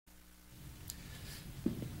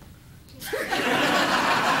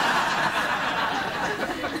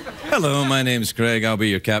Hello, my name's Craig. I'll be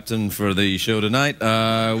your captain for the show tonight.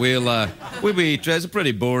 It's a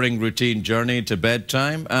pretty boring routine journey to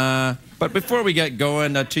bedtime. But before we get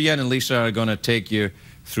going, Tian and Lisa are going to take you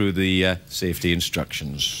through the safety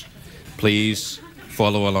instructions. Please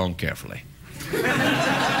follow along carefully. Wait,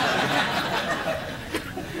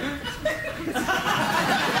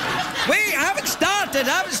 I haven't started.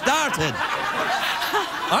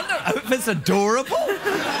 Aren't their outfits adorable?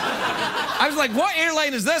 I was like, what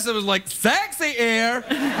airline is this? It was like, Sexy Air.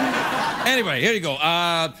 Anyway, here you go.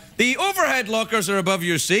 The overhead lockers are above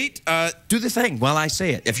your seat. Do the thing while I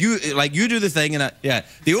say it. If you, you do the thing and yeah.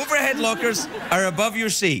 The overhead lockers are above your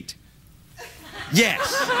seat.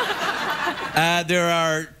 Yes. There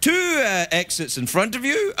are 2 exits in front of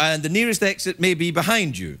you, and the nearest exit may be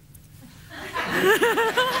behind you.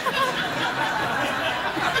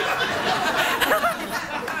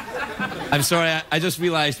 I'm sorry, I just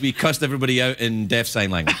realized we cussed everybody out in deaf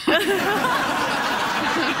sign language.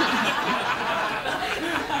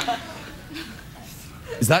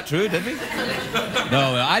 Is that true, did we?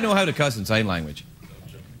 No, I know how to cuss in sign language.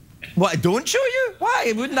 What, don't show you?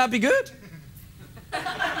 Why? Wouldn't that be good?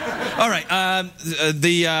 All right,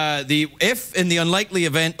 if in the unlikely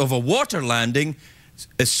event of a water landing,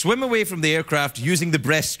 swim away from the aircraft using the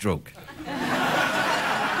breaststroke.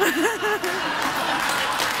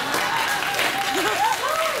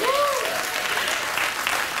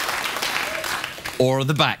 Or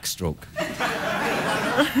the backstroke.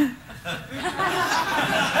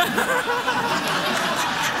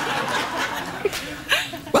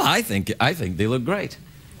 Well, I think they look great.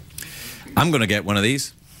 I'm going to get one of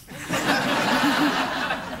these.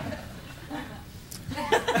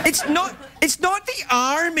 It's not the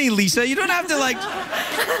army, Lisa. You don't have to, like...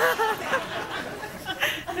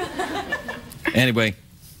 Anyway.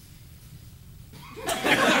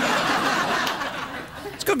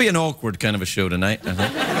 It's going to be an awkward kind of a show tonight, I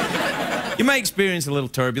think. You might experience a little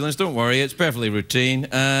turbulence. Don't worry, it's perfectly routine,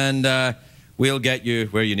 and we'll get you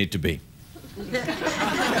where you need to be.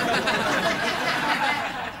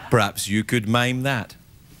 Perhaps you could mime that.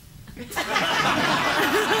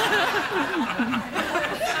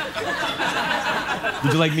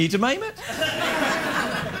 Would you like me to mime it?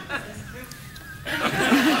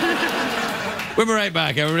 We'll be right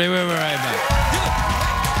back, everybody. We'll be right back.